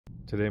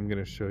Today I'm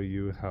going to show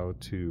you how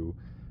to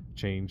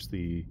change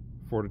the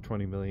 4 to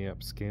 20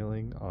 milliamp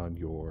scaling on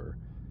your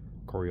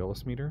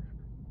Coriolis meter.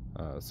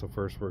 So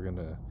first we're going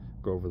to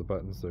go over the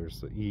buttons.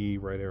 There's the E,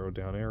 right arrow,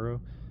 down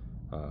arrow,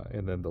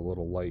 and then the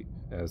little light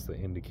as the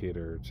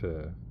indicator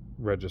to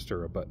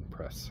register a button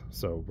press.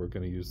 So we're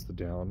going to use the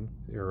down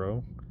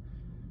arrow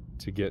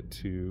to get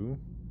to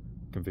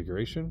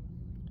configuration,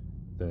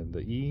 then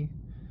the E,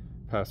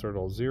 password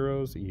all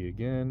zeros, E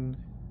again,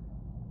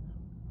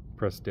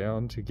 press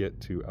down to get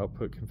to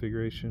output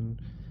configuration,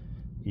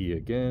 E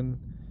again,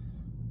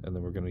 and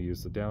then we're going to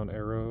use the down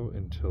arrow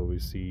until we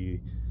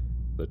see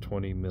the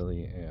 20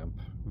 milliamp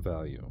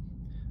value.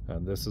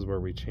 And this is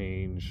where we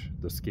change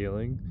the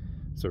scaling.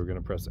 So we're going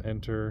to press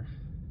enter,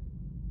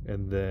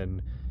 and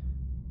then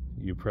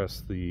you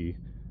press the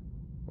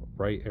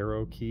right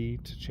arrow key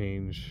to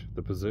change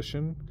the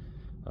position,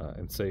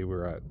 and say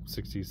we're at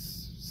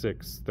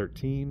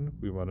 6613,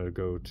 we want to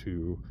go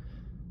to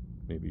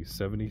maybe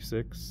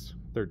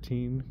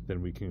 7613,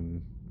 then we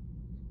can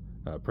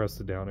press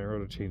the down arrow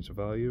to change the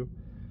value.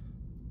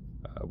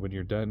 When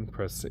you're done,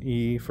 press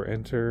E for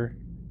enter.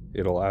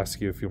 It'll ask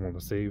you if you want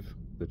to save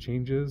the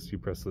changes. You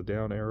press the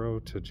down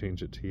arrow to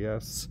change it to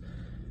yes,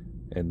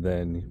 and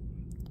then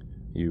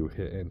you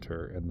hit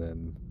enter, and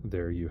then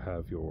there you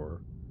have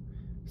your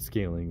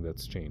scaling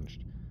that's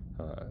changed.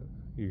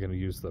 You're going to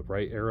use the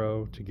right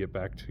arrow to get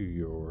back to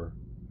your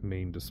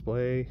main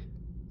display,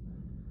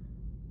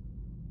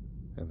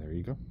 and there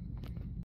you go.